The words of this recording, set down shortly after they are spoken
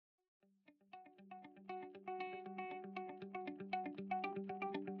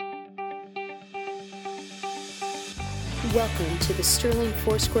Welcome to the Sterling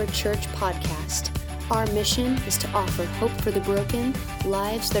Foursquare Church podcast. Our mission is to offer hope for the broken,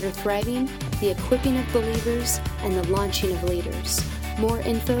 lives that are thriving, the equipping of believers, and the launching of leaders. More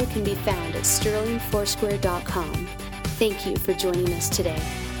info can be found at sterlingfoursquare.com. Thank you for joining us today.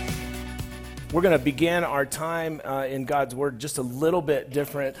 We're going to begin our time in God's Word just a little bit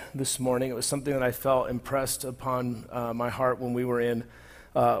different this morning. It was something that I felt impressed upon my heart when we were in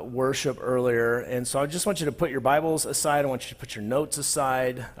worship earlier. And so I just want you to put your Bibles aside. I want you to put your notes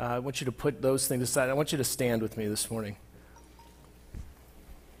aside. I want you to put those things aside. I want you to stand with me this morning.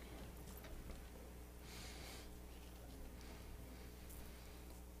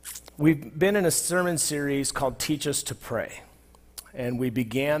 We've been in a sermon series called Teach Us to Pray. And we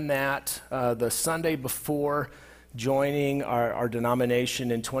began that the Sunday before joining our denomination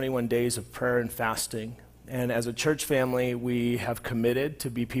in 21 days of prayer and fasting. And as a church family, we have committed to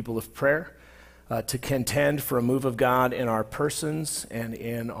be people of prayer, to contend for a move of God in our persons and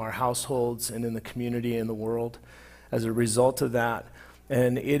in our households and in the community and the world as a result of that.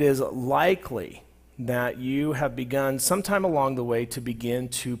 And it is likely that you have begun sometime along the way to begin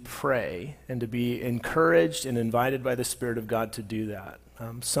to pray and to be encouraged and invited by the Spirit of God to do that.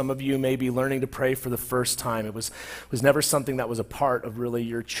 Some of you may be learning to pray for the first time. It was never something that was a part of really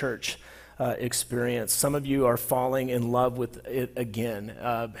your church experience. Some of you are falling in love with it again,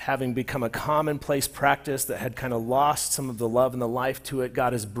 having become a commonplace practice that had kind of lost some of the love and the life to it.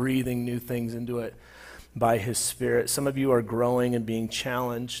 God is breathing new things into it by His Spirit. Some of you are growing and being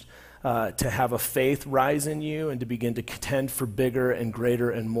challenged to have a faith rise in you and to begin to contend for bigger and greater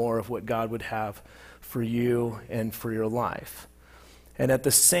and more of what God would have for you and for your life. And at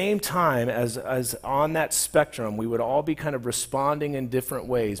the same time, as on that spectrum, we would all be kind of responding in different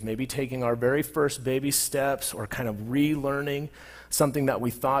ways, maybe taking our very first baby steps or kind of relearning something that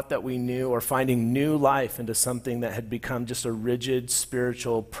we thought that we knew, or finding new life into something that had become just a rigid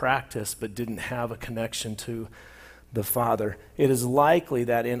spiritual practice but didn't have a connection to the Father. It is likely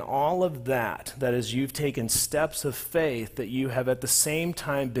that in all of that as you've taken steps of faith, that you have at the same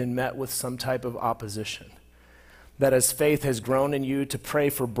time been met with some type of opposition. That as faith has grown in you to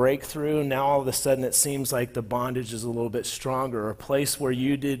pray for breakthrough, now all of a sudden it seems like the bondage is a little bit stronger. A place where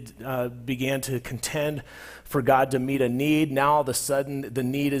you began to contend for God to meet a need, now all of a sudden the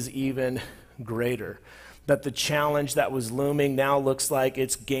need is even greater. That the challenge that was looming now looks like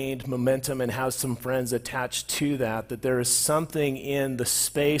it's gained momentum and has some friends attached to that. That there is something in the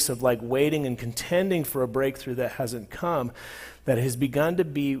space of like waiting and contending for a breakthrough that hasn't come, that has begun to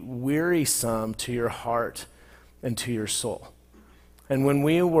be wearisome to your heart and to your soul. And when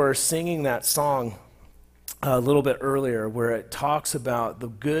we were singing that song a little bit earlier, where it talks about the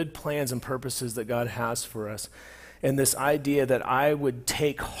good plans and purposes that God has for us, and this idea that I will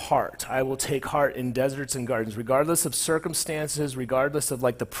take heart in deserts and gardens, regardless of circumstances, regardless of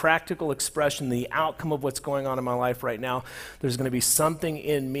like the practical expression, the outcome of what's going on in my life right now, there's going to be something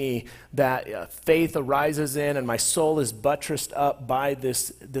in me that faith arises in, and my soul is buttressed up by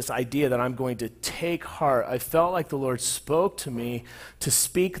this idea that I'm going to take heart. I felt like the Lord spoke to me to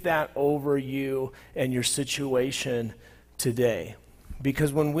speak that over you and your situation today.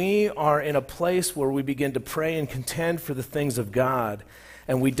 Because when we are in a place where we begin to pray and contend for the things of God,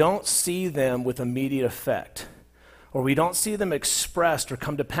 and we don't see them with immediate effect, or we don't see them expressed or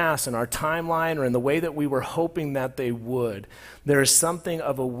come to pass in our timeline or in the way that we were hoping that they would, there is something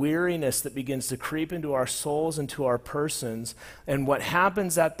of a weariness that begins to creep into our souls and to our persons. And what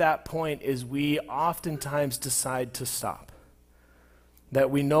happens at that point is we oftentimes decide to stop. That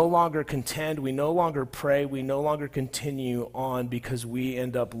we no longer contend, we no longer pray, we no longer continue on because we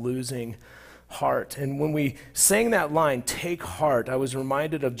end up losing heart. And when we sang that line, take heart, I was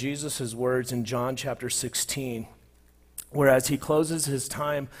reminded of Jesus' words in John chapter 16, where as he closes his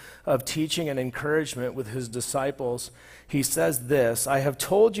time of teaching and encouragement with his disciples, he says this, I have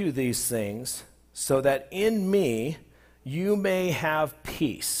told you these things so that in me you may have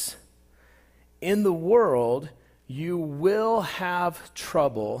peace. In the world you will have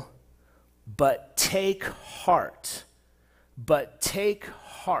trouble, but take heart. But take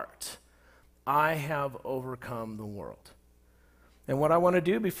heart. I have overcome the world. And what I want to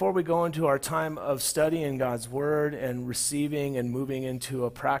do before we go into our time of studying God's Word and receiving and moving into a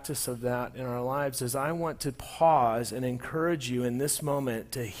practice of that in our lives is I want to pause and encourage you in this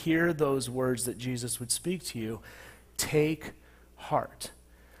moment to hear those words that Jesus would speak to you. Take heart.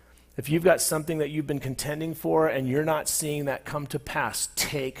 If you've got something that you've been contending for and you're not seeing that come to pass,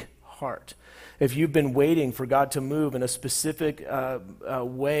 take heart. If you've been waiting for God to move in a specific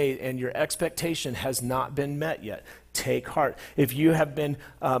way and your expectation has not been met yet, take heart. If you have been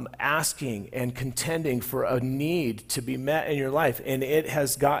asking and contending for a need to be met in your life and it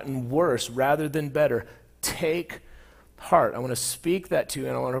has gotten worse rather than better, take heart. I want to speak that to you,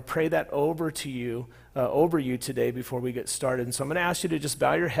 and I want to pray that over you today before we get started. And so I'm going to ask you to just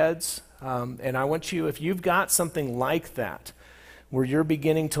bow your heads, and I want you, if you've got something like that, where you're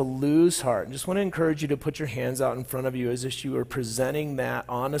beginning to lose heart, I just want to encourage you to put your hands out in front of you as if you are presenting that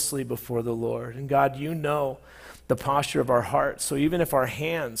honestly before the Lord. And God, you know the posture of our hearts. So even if our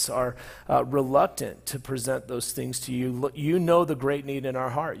hands are reluctant to present those things to you, you know the great need in our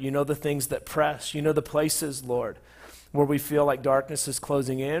heart. You know the things that press. You know the places, Lord, where we feel like darkness is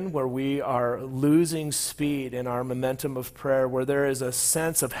closing in, where we are losing speed in our momentum of prayer, where there is a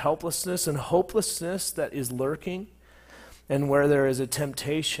sense of helplessness and hopelessness that is lurking, and where there is a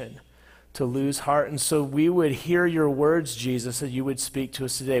temptation to lose heart. And so we would hear your words, Jesus, that you would speak to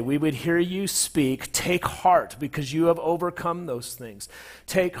us today. We would hear you speak, take heart because you have overcome those things.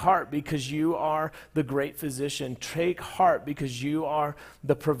 Take heart because you are the great physician. Take heart because you are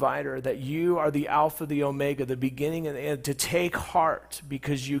the provider, that you are the Alpha, the Omega, the beginning and the end. To take heart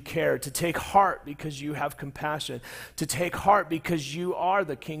because you care. To take heart because you have compassion. To take heart because you are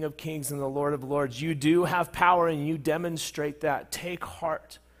the King of Kings and the Lord of Lords. You do have power and you demonstrate that. Take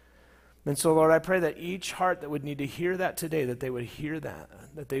heart. And so, Lord, I pray that each heart that would need to hear that today, that they would hear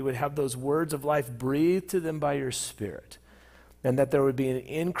that they would have those words of life breathed to them by your Spirit, and that there would be an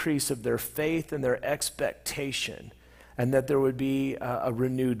increase of their faith and their expectation, and that there would be a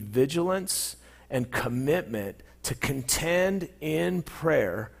renewed vigilance and commitment to contend in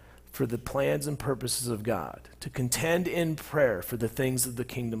prayer for the plans and purposes of God, to contend in prayer for the things of the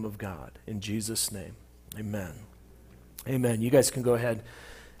kingdom of God. In Jesus' name, amen. Amen. You guys can go ahead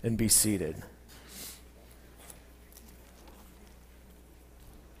and be seated.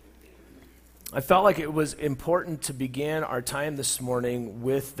 I felt like it was important to begin our time this morning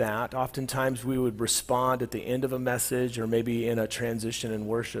with that. Oftentimes we would respond at the end of a message or maybe in a transition in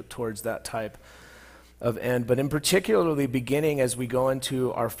worship towards that type of end. But in particularly beginning as we go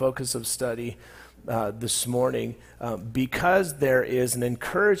into our focus of study this morning, because there is an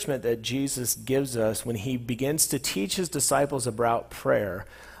encouragement that Jesus gives us when he begins to teach his disciples about prayer,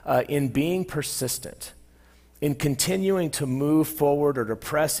 in being persistent, in continuing to move forward or to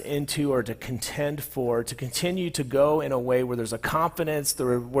press into or to contend for, to continue to go in a way where there's a confidence,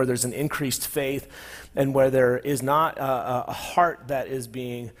 where there's an increased faith, and where there is not a heart that is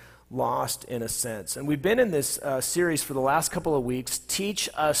being lost in a sense. And we've been in this series for the last couple of weeks, Teach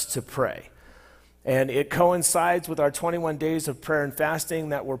Us to Pray. And it coincides with our 21 days of prayer and fasting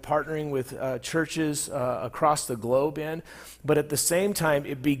that we're partnering with churches across the globe in. But at the same time,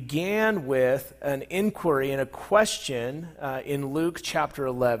 it began with an inquiry and a question in Luke chapter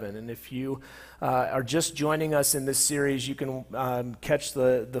 11. And if you are just joining us in this series, you can catch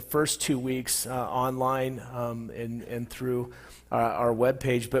the first 2 weeks online and through our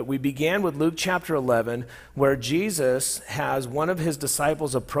webpage. But we began with Luke chapter 11, where Jesus has one of his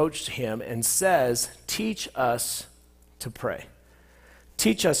disciples approach him and says, teach us to pray.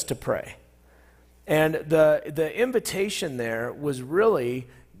 Teach us to pray. And the invitation there was really,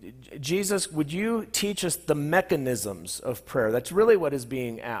 Jesus, would you teach us the mechanisms of prayer? That's really what is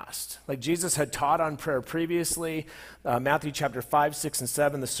being asked. Like Jesus had taught on prayer previously. Matthew chapter 5, 6, and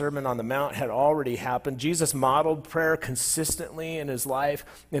 7, the Sermon on the Mount had already happened. Jesus modeled prayer consistently in his life,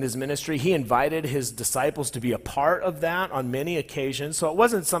 in his ministry. He invited his disciples to be a part of that on many occasions. So it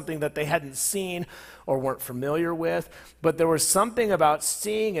wasn't something that they hadn't seen or weren't familiar with, but there was something about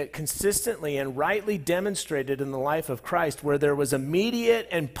seeing it consistently and rightly demonstrated in the life of Christ, where there was immediate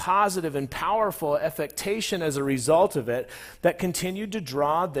and positive and powerful affectation as a result of it that continued to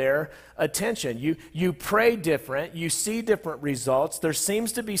draw their attention. You pray different, you see different results. There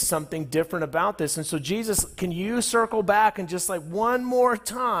seems to be something different about this. And so Jesus, can you circle back and just like one more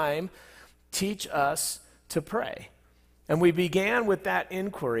time teach us to pray? And we began with that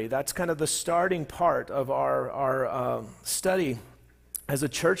inquiry. That's kind of the starting part of our study as a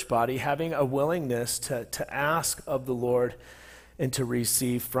church body, having a willingness to ask of the Lord and to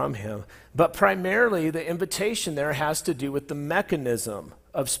receive from him. But primarily the invitation there has to do with the mechanism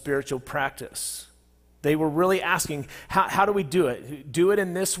of spiritual practice. They were really asking, how do we do it? Do it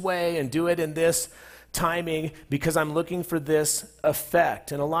in this way and do it in this timing because I'm looking for this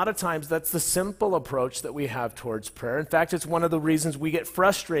effect. And a lot of times that's the simple approach that we have towards prayer. In fact, it's one of the reasons we get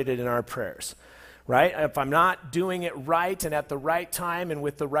frustrated in our prayers. right? If I'm not doing it right and at the right time and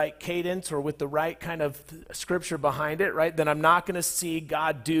with the right cadence or with the right kind of scripture behind it, right, then I'm not going to see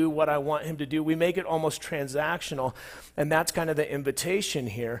God do what I want him to do. We make it almost transactional, and that's kind of the invitation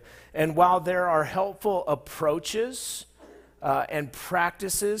here. And while there are helpful approaches and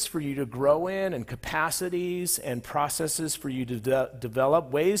practices for you to grow in, and capacities and processes for you to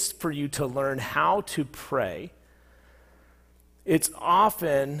develop, ways for you to learn how to pray, it's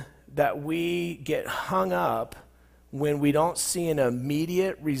often that we get hung up when we don't see an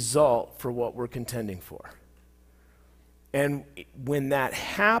immediate result for what we're contending for. And when that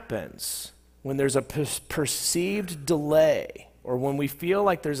happens, when there's a perceived delay, or when we feel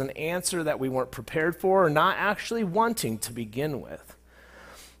like there's an answer that we weren't prepared for or not actually wanting to begin with,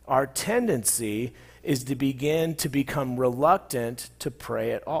 our tendency is to begin to become reluctant to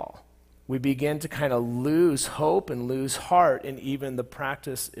pray at all. We begin to kind of lose hope and lose heart in even the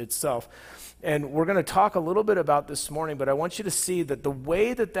practice itself. And we're going to talk a little bit about this morning, but I want you to see that the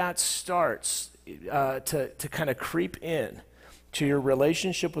way that starts to kind of creep in to your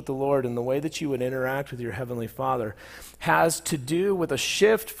relationship with the Lord and the way that you would interact with your Heavenly Father has to do with a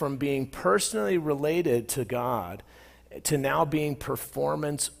shift from being personally related to God to now being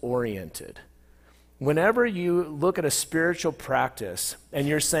performance-oriented. Whenever you look at a spiritual practice and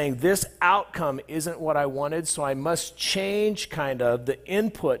you're saying, this outcome isn't what I wanted, so I must change kind of the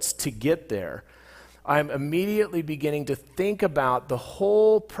inputs to get there, I'm immediately beginning to think about the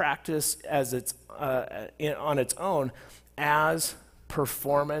whole practice as it's on its own as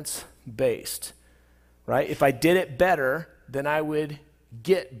performance-based, right? If I did it better, then I would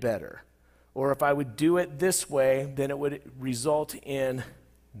get better. Or if I would do it this way, then it would result in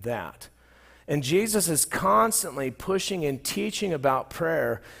that. And Jesus is constantly pushing and teaching about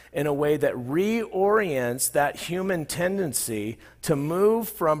prayer in a way that reorients that human tendency to move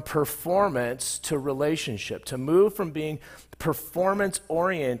from performance to relationship, to move from being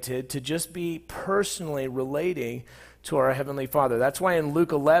performance-oriented to just be personally relating to our Heavenly Father. That's why in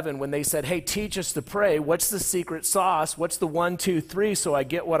Luke 11, when they said, hey, teach us to pray, what's the secret sauce? What's the 1, 2, 3 so I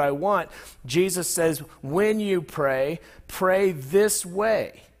get what I want? Jesus says, when you pray, pray this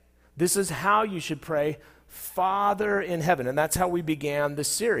way. This is how you should pray, Father in heaven. And that's how we began the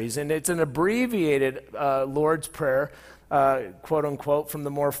series. And it's an abbreviated Lord's Prayer, quote unquote, from the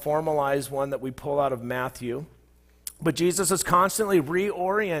more formalized one that we pull out of Matthew. But Jesus is constantly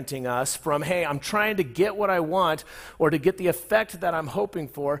reorienting us from, hey, I'm trying to get what I want or to get the effect that I'm hoping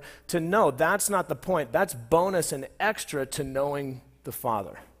for, to no, that's not the point. That's bonus and extra to knowing the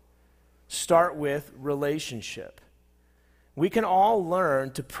Father. Start with relationship. We can all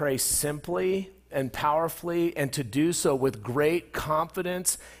learn to pray simply and powerfully and to do so with great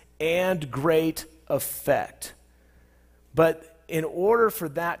confidence and great effect. But in order for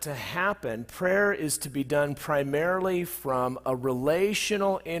that to happen, prayer is to be done primarily from a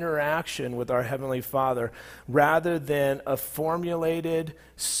relational interaction with our Heavenly Father rather than a formulated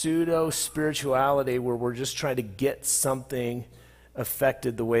pseudo-spirituality where we're just trying to get something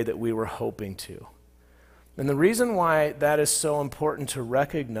affected the way that we were hoping to. And the reason why that is so important to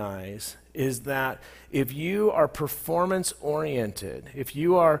recognize is that if you are performance-oriented, if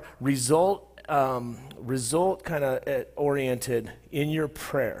you are result kind of oriented in your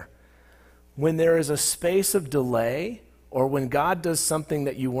prayer, when there is a space of delay, or when God does something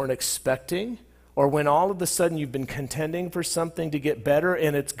that you weren't expecting, or when all of a sudden you've been contending for something to get better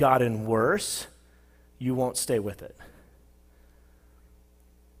and it's gotten worse, you won't stay with it.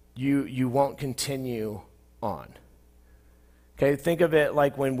 You won't continue on. Okay, think of it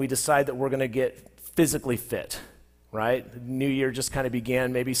like when we decide that we're going to get physically fit, right? The new year just kind of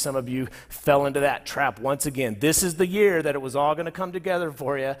began. Maybe some of you fell into that trap once again. This is the year that it was all going to come together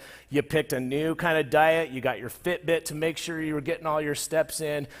for you. You picked a new kind of diet. You got your Fitbit to make sure you were getting all your steps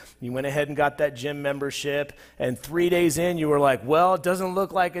in. You went ahead and got that gym membership. And 3 days in, you were like, well, it doesn't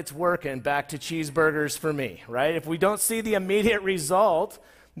look like it's working. Back to cheeseburgers for me, right? If we don't see the immediate result,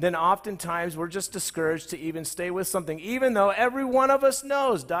 then oftentimes we're just discouraged to even stay with something, even though every one of us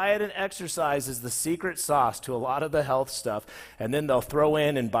knows diet and exercise is the secret sauce to a lot of the health stuff. And then they'll throw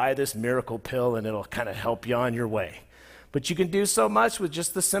in and buy this miracle pill and it'll kind of help you on your way. But you can do so much with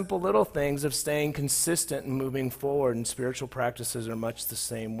just the simple little things of staying consistent and moving forward, and spiritual practices are much the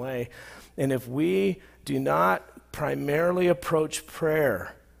same way. And if we do not primarily approach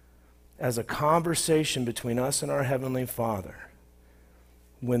prayer as a conversation between us and our Heavenly Father,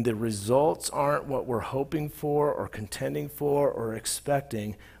 when the results aren't what we're hoping for or contending for or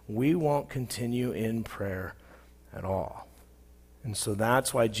expecting, we won't continue in prayer at all. And so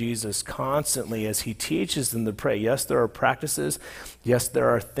that's why Jesus constantly, as he teaches them to pray, yes, there are practices, yes, there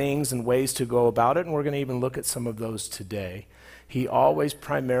are things and ways to go about it, and we're going to even look at some of those today. He always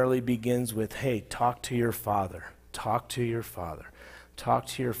primarily begins with, hey, talk to your Father, talk to your Father, talk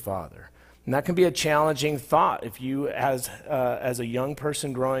to your Father. And that can be a challenging thought if you, as a young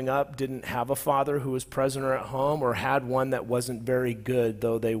person growing up, didn't have a father who was present or at home, or had one that wasn't very good,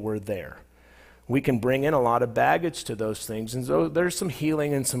 though they were there. We can bring in a lot of baggage to those things. And so there's some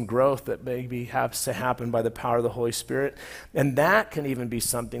healing and some growth that maybe has to happen by the power of the Holy Spirit. And that can even be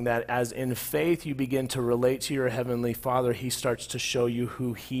something that, as in faith you begin to relate to your Heavenly Father, he starts to show you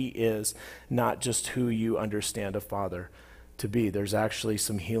who he is, not just who you understand a father to be. There's actually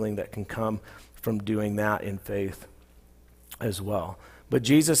some healing that can come from doing that in faith as well. But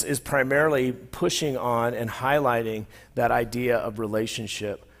Jesus is primarily pushing on and highlighting that idea of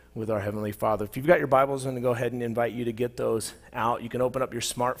relationship with our Heavenly Father. If you've got your Bibles, I'm going to go ahead and invite you to get those out. You can open up your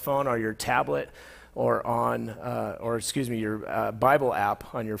smartphone or your tablet or your Bible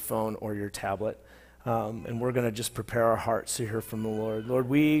app on your phone or your tablet. And we're going to just prepare our hearts to hear from the Lord. Lord,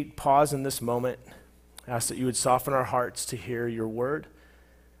 we pause in this moment, ask that you would soften our hearts to hear your word,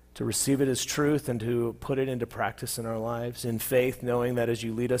 to receive it as truth, and to put it into practice in our lives in faith, knowing that as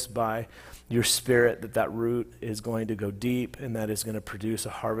you lead us by your Spirit, that root is going to go deep and that is going to produce a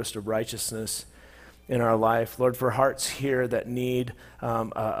harvest of righteousness in our life. Lord, for hearts here that need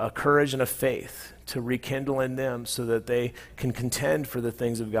a courage and a faith to rekindle in them so that they can contend for the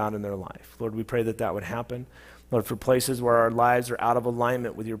things of God in their life. Lord, we pray that that would happen. Lord, for places where our lives are out of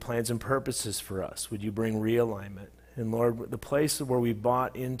alignment with your plans and purposes for us, would you bring realignment? And Lord, the place where we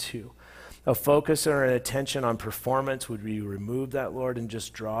bought into a focus or an attention on performance, would you remove that, Lord, and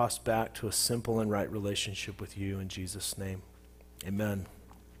just draw us back to a simple and right relationship with you in Jesus' name. Amen.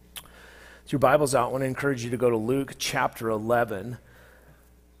 With your Bible's out, I want to encourage you to go to Luke chapter 11.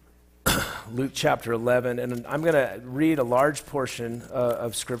 Luke chapter 11, and I'm going to read a large portion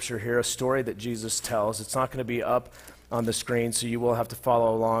of Scripture here, a story that Jesus tells. It's not going to be up on the screen, so you will have to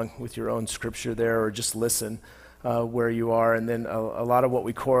follow along with your own Scripture there, or just listen where you are. And then a lot of what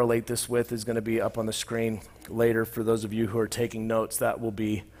we correlate this with is going to be up on the screen later for those of you who are taking notes. That will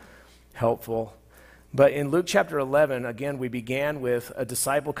be helpful. But in Luke chapter 11, again, we began with a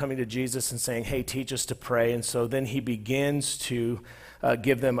disciple coming to Jesus and saying, hey, teach us to pray. And so then he begins to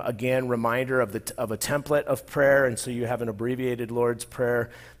give them, again, reminder of a template of prayer. And so you have an abbreviated Lord's Prayer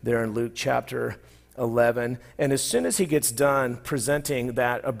there in Luke chapter 11. And as soon as he gets done presenting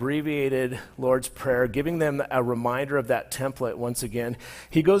that abbreviated Lord's Prayer, giving them a reminder of that template once again,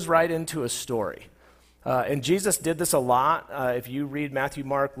 he goes right into a story. And Jesus did this a lot. If you read Matthew,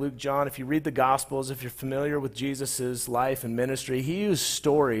 Mark, Luke, John, if you read the Gospels, if you're familiar with Jesus' life and ministry, he used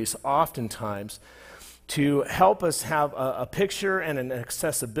stories oftentimes to help us have a picture and an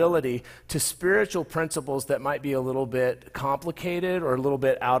accessibility to spiritual principles that might be a little bit complicated or a little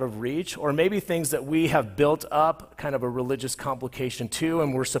bit out of reach, or maybe things that we have built up kind of a religious complication to,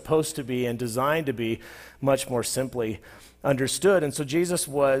 and we're supposed to be and designed to be much more simply understood. And so Jesus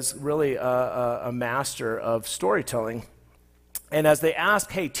was really a master of storytelling. And as they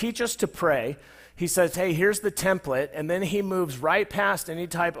ask, hey, teach us to pray, he says, hey, here's the template, and then he moves right past any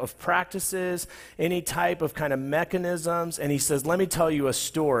type of practices, any type of kind of mechanisms, and he says, let me tell you a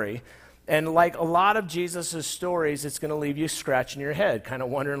story. And like a lot of Jesus' stories, it's going to leave you scratching your head, kind of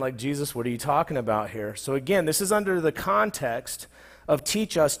wondering, like, Jesus, what are you talking about here? So again, this is under the context of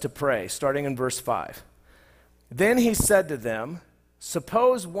teach us to pray, starting in verse 5. Then he said to them,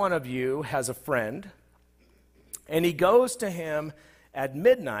 suppose one of you has a friend, and he goes to him at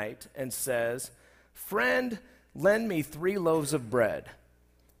midnight and says, friend, lend me 3 loaves of bread,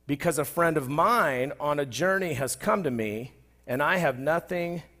 because a friend of mine on a journey has come to me, and I have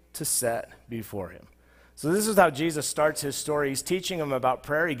nothing to set before him. So this is how Jesus starts his story. He's teaching them about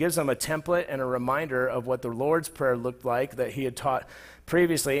prayer. He gives them a template and a reminder of what the Lord's Prayer looked like that he had taught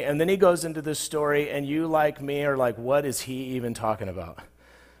previously. And then he goes into this story, and you, like me, are like, what is he even talking about?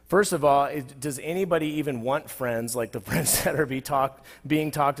 First of all, does anybody even want friends like the friends that are being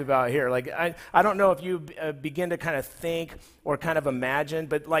talked about here? Like, I don't know if you begin to kind of think or kind of imagine,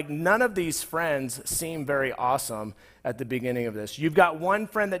 but like none of these friends seem very awesome at the beginning of this. You've got one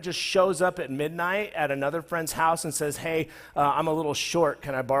friend that just shows up at midnight at another friend's house and says, hey, I'm a little short.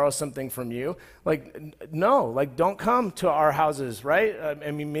 Can I borrow something from you? Like, no, like don't come to our houses, right?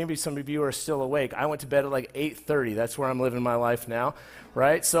 I mean, maybe some of you are still awake. I went to bed at like 8:30. That's where I'm living my life now,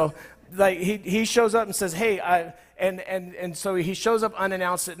 right? So like he shows up and says, hey, and so he shows up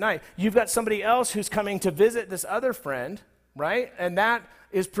unannounced at night. You've got somebody else who's coming to visit this other friend, right? And that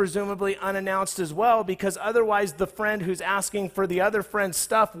is presumably unannounced as well, because otherwise the friend who's asking for the other friend's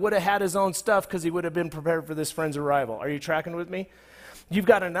stuff would have had his own stuff because he would have been prepared for this friend's arrival. Are you tracking with me? You've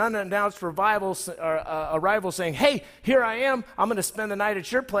got an unannounced arrival saying, hey, here I am. I'm going to spend the night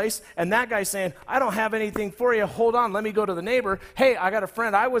at your place. And that guy saying, I don't have anything for you. Hold on, let me go to the neighbor. Hey, I got a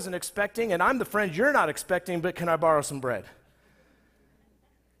friend I wasn't expecting, and I'm the friend you're not expecting, but can I borrow some bread?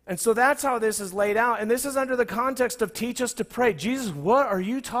 And so that's how this is laid out. And this is under the context of teach us to pray. Jesus, what are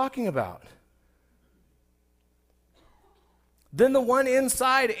you talking about? Then the one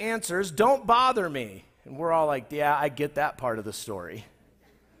inside answers, don't bother me. And we're all like, yeah, I get that part of the story.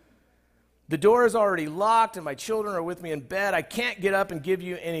 The door is already locked and my children are with me in bed. I can't get up and give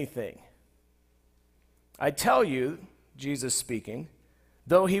you anything. I tell you, Jesus speaking,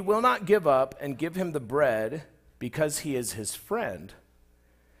 though he will not give up and give him the bread because he is his friend,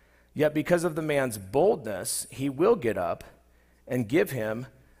 yet because of the man's boldness, he will get up and give him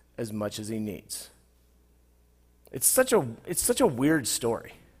as much as he needs. It's such a weird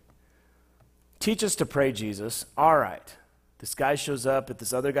story. Teach us to pray, Jesus. All right. This guy shows up at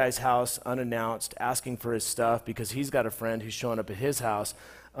this other guy's house unannounced, asking for his stuff because he's got a friend who's showing up at his house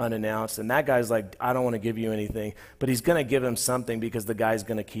unannounced. And that guy's like, I don't want to give you anything. But he's going to give him something because the guy's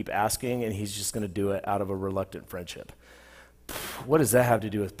going to keep asking, and he's just going to do it out of a reluctant friendship. What does that have to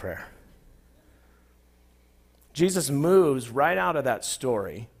do with prayer? Jesus moves right out of that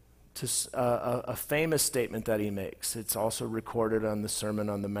story to a famous statement that he makes. It's also recorded on the Sermon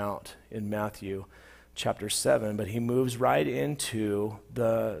on the Mount in Matthew chapter 7, but he moves right into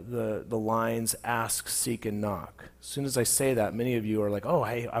the lines, ask, seek, and knock. As soon as I say that, many of you are like, oh,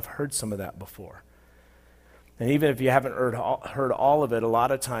 hey, I've heard some of that before. And even if you haven't heard all of it, a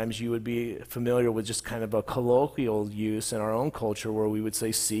lot of times you would be familiar with just kind of a colloquial use in our own culture where we would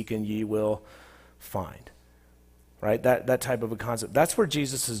say, seek and ye will find. Right? That type of a concept. That's where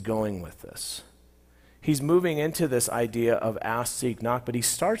Jesus is going with this. He's moving into this idea of ask, seek, knock, but he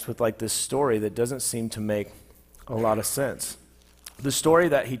starts with like this story that doesn't seem to make a lot of sense. The story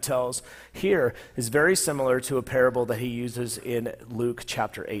that he tells here is very similar to a parable that he uses in Luke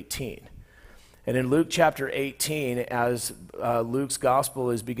chapter 18. And in Luke chapter 18, as Luke's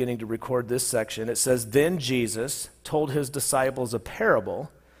gospel is beginning to record this section, it says, then Jesus told his disciples a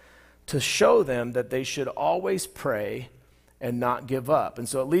parable to show them that they should always pray and not give up. And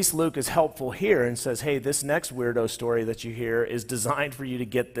so at least Luke is helpful here and says, hey, this next weirdo story that you hear is designed for you to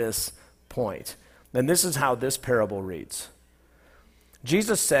get this point. And this is how this parable reads.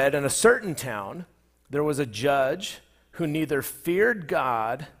 Jesus said, in a certain town, there was a judge who neither feared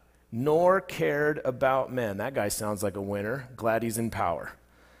God nor cared about men. That guy sounds like a winner. Glad he's in power.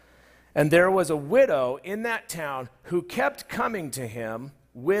 And there was a widow in that town who kept coming to him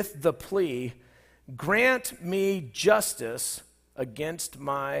with the plea, grant me justice against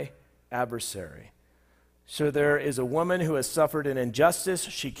my adversary. So there is a woman who has suffered an injustice.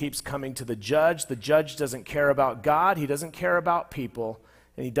 She keeps coming to the judge. The judge doesn't care about God. He doesn't care about people.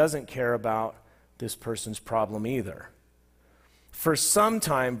 And he doesn't care about this person's problem either. For some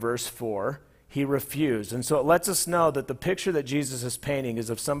time, verse 4, he refused. And so it lets us know that the picture that Jesus is painting is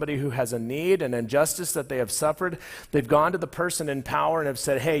of somebody who has a need, an injustice that they have suffered. They've gone to the person in power and have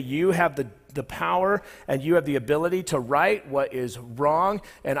said, hey, you have the power and you have the ability to right what is wrong,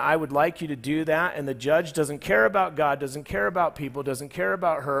 and I would like you to do that. And the judge doesn't care about God, doesn't care about people, doesn't care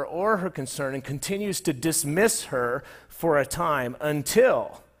about her or her concern, and continues to dismiss her for a time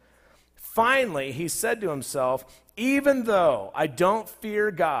until finally he said to himself, even though I don't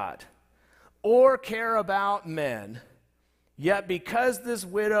fear God or care about men, yet because this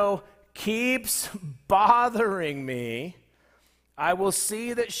widow keeps bothering me, I will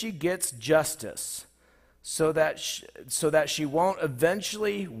see that she gets justice so that she won't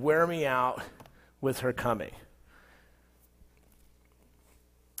eventually wear me out with her coming.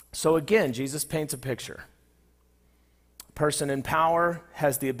 So again, Jesus paints a picture. A person in power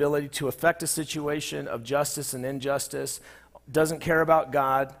has the ability to affect a situation of justice and injustice, doesn't care about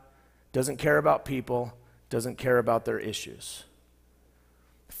God, doesn't care about people, doesn't care about their issues.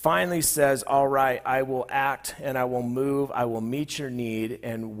 Finally says, all right, I will act and I will move, I will meet your need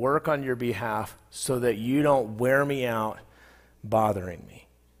and work on your behalf so that you don't wear me out bothering me.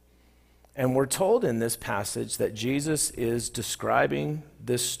 And we're told in this passage that Jesus is describing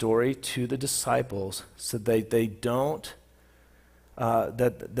this story to the disciples so that they don't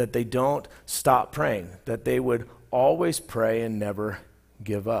they don't stop praying, that they would always pray and never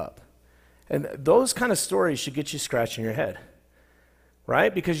give up. And those kind of stories should get you scratching your head,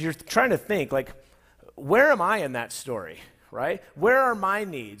 right? Because you're trying to think, like, where am I in that story, right? Where are my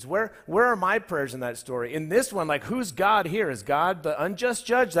needs? Where are my prayers in that story? In this one, like, who's God here? Is God the unjust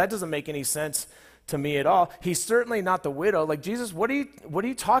judge? That doesn't make any sense to me at all. He's certainly not the widow. Like, Jesus, what are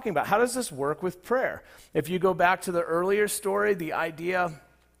you talking about? How does this work with prayer? If you go back to the earlier story, the idea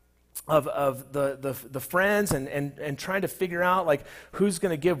of the friends and trying to figure out, like, who's going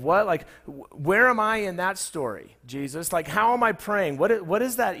to give what, like, where am I in that story, Jesus? Like, how am I praying? What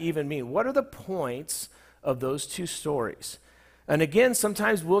does that even mean? What are the points of those two stories? And again,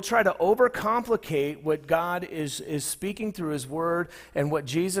 sometimes we'll try to overcomplicate what God is speaking through his word and what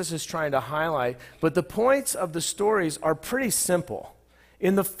Jesus is trying to highlight. But the points of the stories are pretty simple.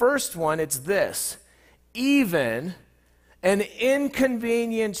 In the first one, it's this: even an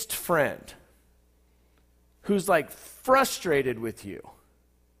inconvenienced friend who's like frustrated with you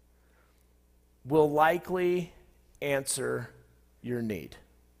will likely answer your need.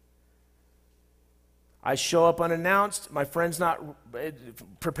 I show up unannounced, my friend's not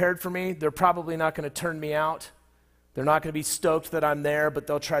prepared for me, they're probably not going to turn me out. They're not going to be stoked that I'm there, but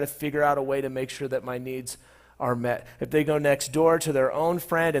they'll try to figure out a way to make sure that my needs are met. If they go next door to their own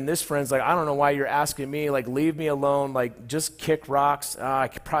friend, and this friend's like, I don't know why you're asking me, like, leave me alone, like, just kick rocks. I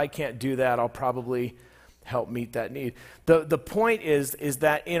probably can't do that. I'll probably help meet that need. The point is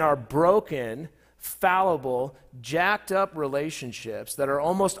that in our broken, fallible, jacked up relationships that are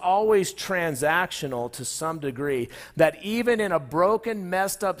almost always transactional to some degree, that even in a broken,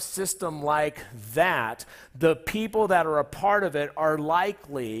 messed up system like that, the people that are a part of it are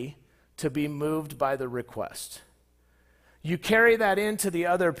likely to be moved by the request. You carry that into the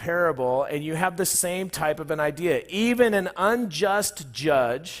other parable and you have the same type of an idea. Even an unjust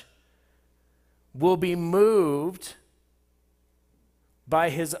judge will be moved by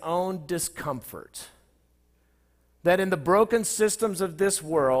his own discomfort. That in the broken systems of this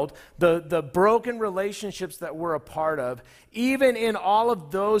world, the broken relationships that we're a part of, even in all of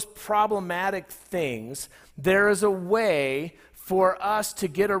those problematic things, there is a way for us to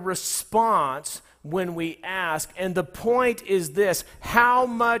get a response when we ask. And the point is this: how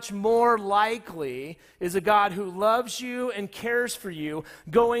much more likely is a God who loves you and cares for you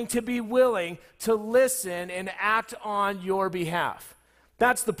going to be willing to listen and act on your behalf?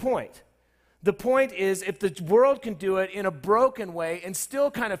 That's the point. The point is, if the world can do it in a broken way and still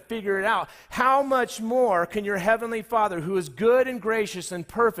kind of figure it out, how much more can your heavenly Father, who is good and gracious and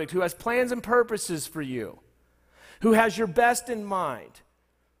perfect, who has plans and purposes for you, who has your best in mind,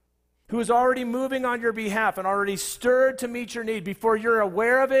 who is already moving on your behalf and already stirred to meet your need before you're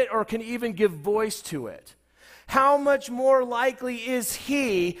aware of it or can even give voice to it, how much more likely is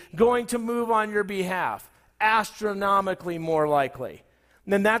he going to move on your behalf? Astronomically more likely.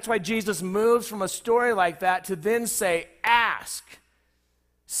 And then that's why Jesus moves from a story like that to then say, ask,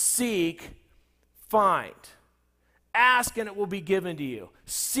 seek, find. Ask and it will be given to you.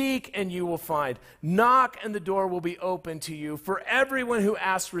 Seek and you will find. Knock and the door will be open to you. For everyone who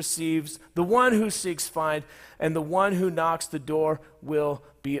asks receives, the one who seeks finds, and the one who knocks the door will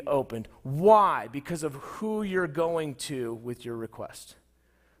be opened. Why? Because of who you're going to with your request.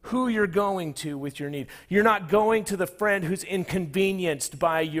 Who you're going to with your need. You're not going to the friend who's inconvenienced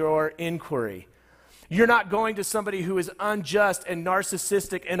by your inquiry. You're not going to somebody who is unjust and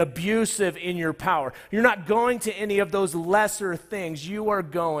narcissistic and abusive in your power. You're not going to any of those lesser things. You are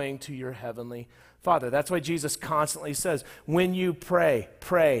going to your heavenly Father. That's why Jesus constantly says, when you pray,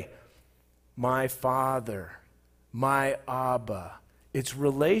 pray, my Father, my Abba. It's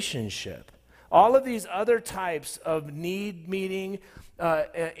relationship. All of these other types of need-meeting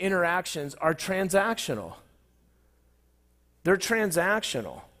interactions are transactional. They're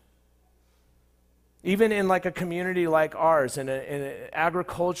transactional. Even in like a community like ours, in an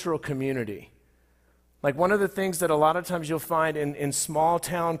agricultural community. Like one of the things that a lot of times you'll find in small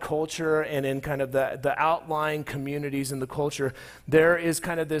town culture and in kind of the outlying communities in the culture, there is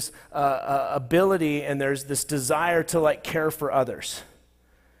kind of this ability and there's this desire to like care for others.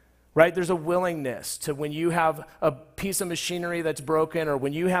 Right? There's a willingness to, when you have a piece of machinery that's broken or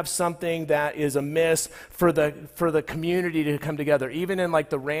when you have something that is amiss, for the community to come together. Even in like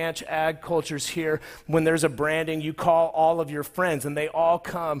the ranch ag cultures here, when there's a branding, you call all of your friends and they all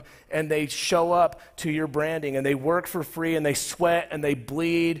come and they show up to your branding and they work for free and they sweat and they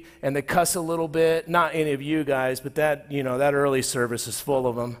bleed and they cuss a little bit. Not any of you guys, but that, you know, that early service is full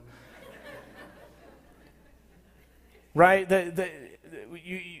of them. Right?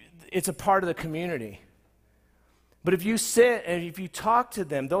 It's a part of the community. But if you sit and if you talk to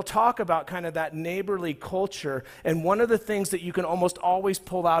them, they'll talk about kind of that neighborly culture. And one of the things that you can almost always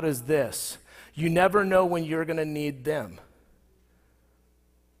pull out is this: you never know when you're going to need them.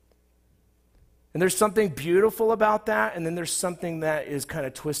 And there's something beautiful about that, and then there's something that is kind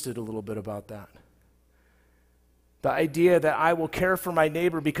of twisted a little bit about that. The idea that I will care for my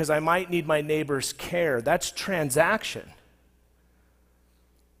neighbor because I might need my neighbor's care, that's transaction.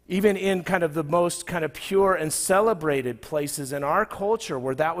 Even in kind of the most kind of pure and celebrated places in our culture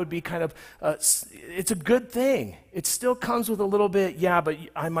where that would be kind of, it's a good thing. It still comes with a little bit, yeah, but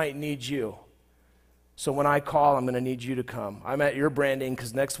I might need you. So when I call, I'm going to need you to come. I'm at your branding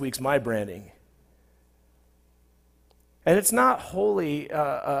because next week's my branding. And it's not wholly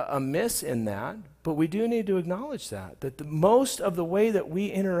amiss in that, but we do need to acknowledge that the most of the way that we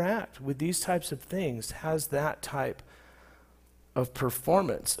interact with these types of things has that type of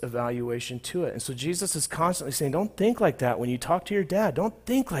performance evaluation to it. And so Jesus is constantly saying, don't think like that when you talk to your dad. Don't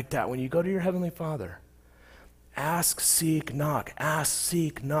think like that when you go to your Heavenly Father. Ask, seek, knock. Ask,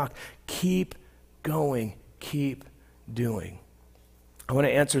 seek, knock. Keep going. Keep doing. I want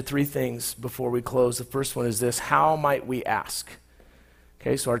to answer 3 things before we close. The first one is this: how might we ask?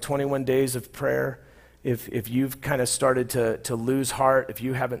 Okay, so our 21 days of prayer, if you've kind of started to lose heart, if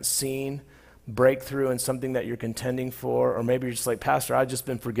you haven't seen breakthrough in something that you're contending for, or maybe you're just like, Pastor, I've just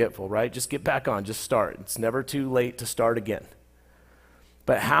been forgetful, right? Just get back on, just start. It's never too late to start again.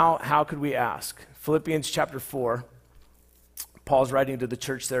 But how could we ask? Philippians chapter 4, Paul's writing to the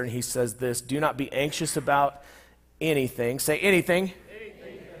church there, and he says this: do not be anxious about anything. Say anything.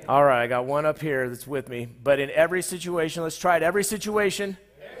 All right, I got one up here that's with me. But in every situation, let's try it. Every situation.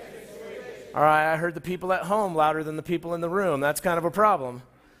 All right, I heard the people at home louder than the people in the room. That's kind of a problem,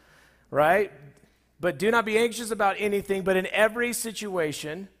 right? But do not be anxious about anything, but in every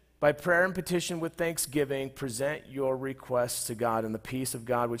situation, by prayer and petition with thanksgiving, present your requests to God, and the peace of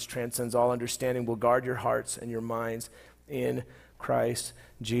God, which transcends all understanding, will guard your hearts and your minds in Christ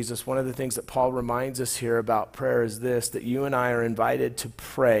Jesus. One of the things that Paul reminds us here about prayer is this: that you and I are invited to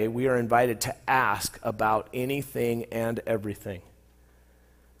pray. We are invited to ask about anything and everything.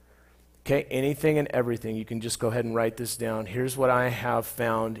 Okay, anything and everything. You can just go ahead and write this down. Here's what I have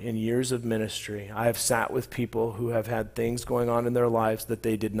found in years of ministry. I have sat with people who have had things going on in their lives that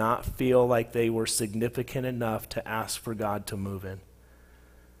they did not feel like they were significant enough to ask for God to move in.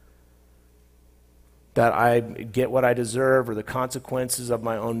 That I get what I deserve, or the consequences of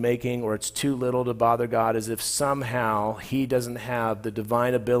my own making, or it's too little to bother God, as if somehow He doesn't have the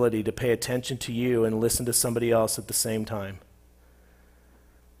divine ability to pay attention to you and listen to somebody else at the same time.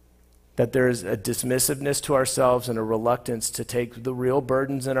 That there is a dismissiveness to ourselves and a reluctance to take the real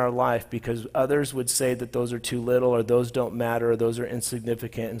burdens in our life because others would say that those are too little, or those don't matter, or those are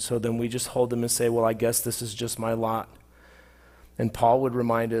insignificant, and so then we just hold them and say, well, I guess this is just my lot. And Paul would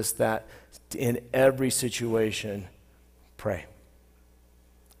remind us that in every situation, pray.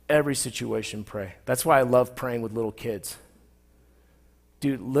 Every situation, pray. That's why I love praying with little kids.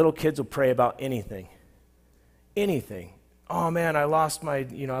 Dude, little kids will pray about anything. Anything. Oh man, I lost my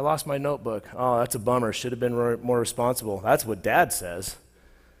notebook. Oh, that's a bummer. Should have been more responsible. That's what Dad says.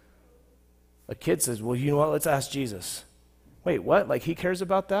 A kid says, well, you know what? Let's ask Jesus. Wait, what? Like He cares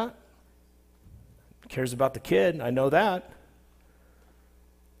about that? He cares about the kid. I know that.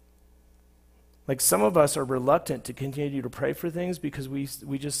 Like some of us are reluctant to continue to pray for things because we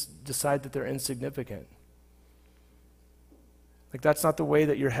just decide that they're insignificant. Like that's not the way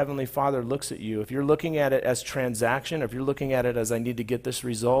that your Heavenly Father looks at you. If you're looking at it as transaction, if you're looking at it as I need to get this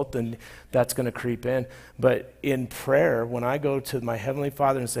result, then that's going to creep in. But in prayer, when I go to my Heavenly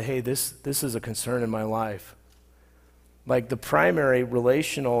Father and say, hey, this is a concern in my life, like the primary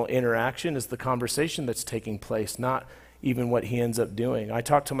relational interaction is the conversation that's taking place, not even what He ends up doing. I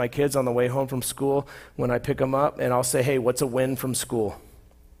talk to my kids on the way home from school when I pick them up, and I'll say, hey, what's a win from school?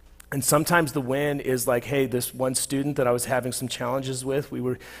 And sometimes the win is like, hey, this one student that I was having some challenges with,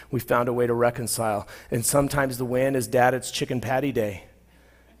 we found a way to reconcile. And sometimes the win is, Dad, it's chicken patty day.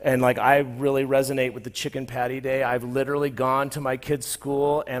 And like I really resonate with the chicken patty day. I've literally gone to my kids'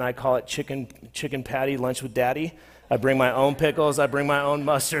 school and I call it chicken patty lunch with Daddy. I bring my own pickles, I bring my own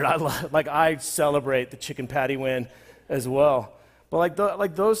mustard. I celebrate the chicken patty win as well. But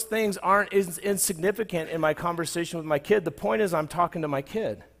like those things aren't insignificant in my conversation with my kid. The point is I'm talking to my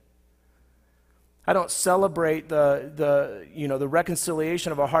kid. I don't celebrate the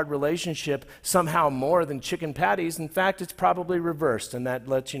reconciliation of a hard relationship somehow more than chicken patties. In fact, it's probably reversed, and that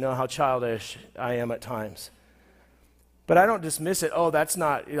lets you know how childish I am at times. But I don't dismiss it. Oh, I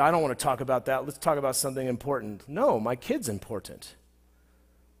don't want to talk about that. Let's talk about something important. No, my kid's important.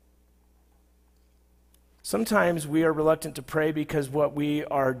 Sometimes we are reluctant to pray because what we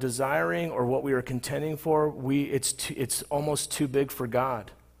are desiring or what we are contending for, it's almost too big for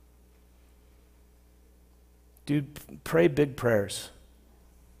God. Dude, pray big prayers.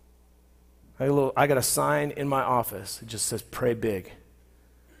 I got a sign in my office. It just says, pray big.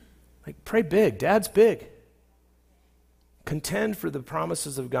 Like, pray big. Dad's big. Contend for the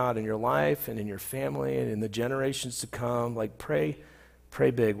promises of God in your life and in your family and in the generations to come. Like, pray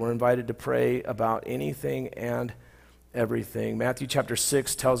big. We're invited to pray about anything and everything. Matthew chapter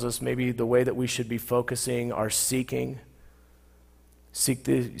 6 tells us maybe the way that we should be focusing our seeking. Seek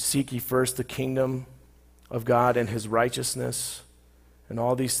ye first the kingdom of God and his righteousness, and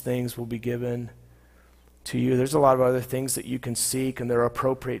all these things will be given to you. There's a lot of other things that you can seek, and they're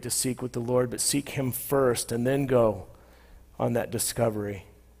appropriate to seek with the Lord, but seek him first and then go on that discovery.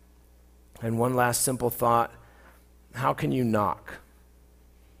 And one last simple thought: how can you knock?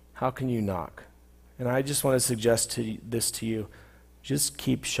 How can you knock? And I just want to suggest this to you. Just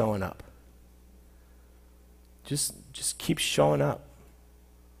keep showing up. Just keep showing up.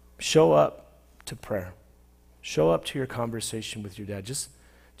 Show up to prayer. Show up to your conversation with your dad. Just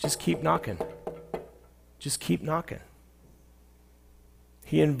keep knocking. Just keep knocking.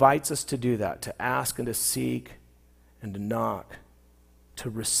 He invites us to do that, to ask and to seek and to knock, to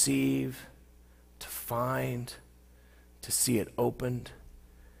receive, to find, to see it opened.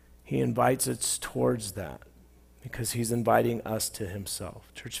 He invites us towards that because he's inviting us to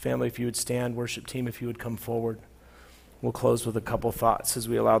himself. Church family, if you would stand, worship team, if you would come forward. We'll close with a couple thoughts as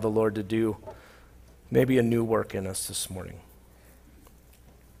we allow the Lord to do maybe a new work in us this morning.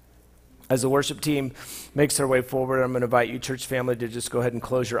 As the worship team makes their way forward, I'm going to invite you, church family, to just go ahead and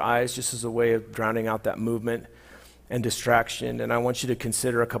close your eyes just as a way of drowning out that movement and distraction. And I want you to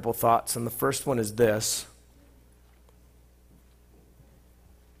consider a couple thoughts. And the first one is this: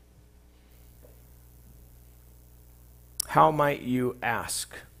 how might you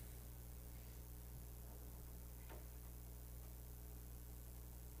ask?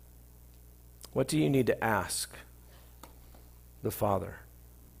 What do you need to ask the Father?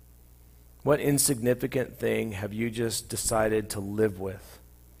 What insignificant thing have you just decided to live with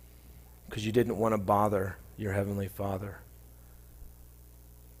because you didn't want to bother your Heavenly Father?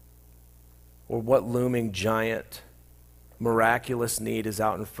 Or what looming giant, miraculous need is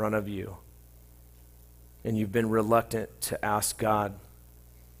out in front of you and you've been reluctant to ask God?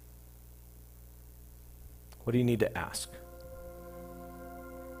 What do you need to ask?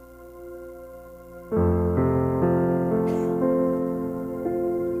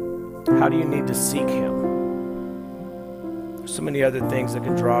 How do you need to seek him? There's so many other things that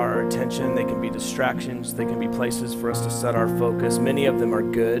can draw our attention. They can be distractions. They can be places for us to set our focus. Many of them are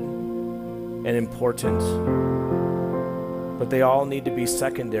good and important, but they all need to be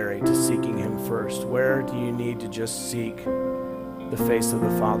secondary to seeking him first. Where do you need to just seek the face of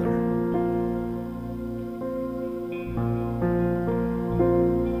the Father?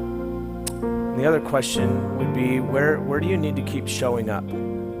 And the other question would be, where do you need to keep showing up?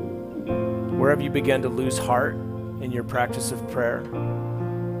 Where have you begun to lose heart in your practice of prayer?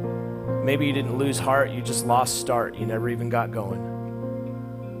 Maybe you didn't lose heart, you just lost start. You never even got going.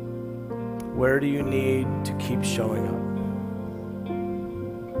 Where do you need to keep showing up?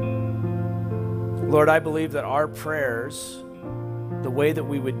 Lord, I believe that our prayers, the way that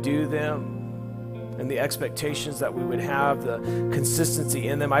we would do them, and the expectations that we would have, the consistency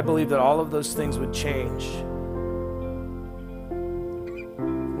in them, I believe that all of those things would change.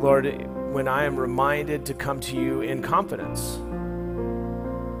 Lord, when I am reminded to come to you in confidence,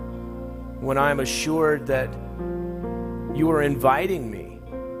 when I am assured that you are inviting me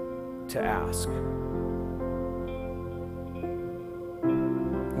to ask,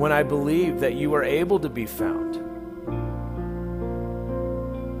 when I believe that you are able to be found,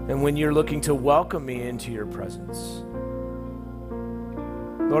 and when you're looking to welcome me into your presence.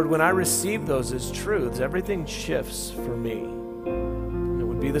 Lord, when I receive those as truths, everything shifts for me.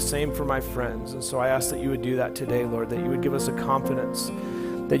 Be the same for my friends. And so I ask that you would do that today, Lord, that you would give us a confidence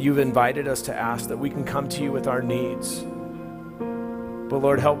that you've invited us to ask, that we can come to you with our needs. But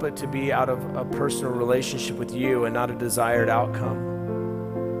Lord, help it to be out of a personal relationship with you and not a desired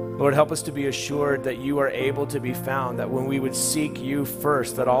outcome. Lord, help us to be assured that you are able to be found, that when we would seek you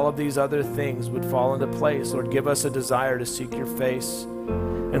first, that all of these other things would fall into place. Lord, give us a desire to seek your face.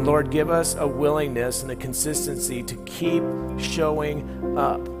 And Lord, give us a willingness and a consistency to keep showing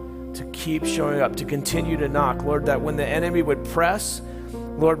up, to continue to knock. Lord, that when the enemy would press,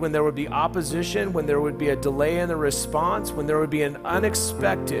 Lord, when there would be opposition, when there would be a delay in the response, when there would be an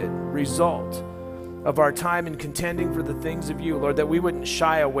unexpected result of our time in contending for the things of you, Lord, that we wouldn't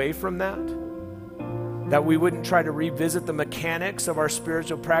shy away from that we wouldn't try to revisit the mechanics of our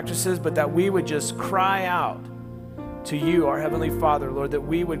spiritual practices, but that we would just cry out to you, our Heavenly Father, Lord, that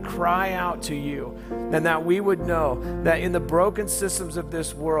we would cry out to you, and that we would know that in the broken systems of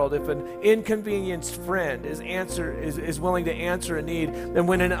this world, if an inconvenienced friend is willing to answer a need, then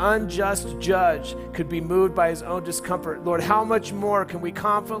when an unjust judge could be moved by his own discomfort, Lord, how much more can we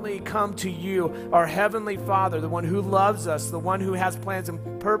confidently come to you, our Heavenly Father, the one who loves us, the one who has plans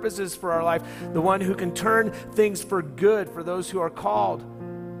and purposes for our life, the one who can turn things for good for those who are called,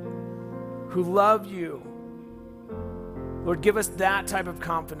 who love you. Lord, give us that type of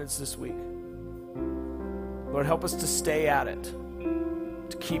confidence this week. Lord, help us to stay at it,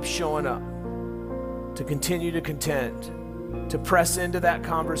 to keep showing up, to continue to contend, to press into that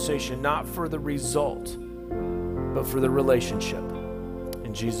conversation, not for the result, but for the relationship.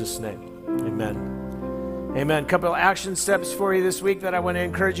 In Jesus' name, amen. Amen. A couple of action steps for you this week that I want to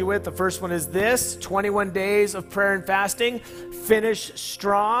encourage you with. The first one is this: 21 days of prayer and fasting. Finish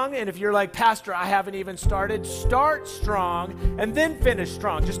strong. And if you're like, Pastor, I haven't even started, start strong and then finish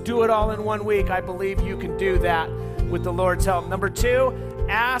strong. Just do it all in 1 week. I believe you can do that with the Lord's help. Number 2,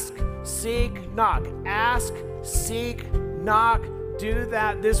 ask, seek, knock. Ask, seek, knock. Do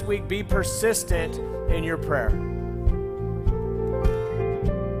that this week. Be persistent in your prayer.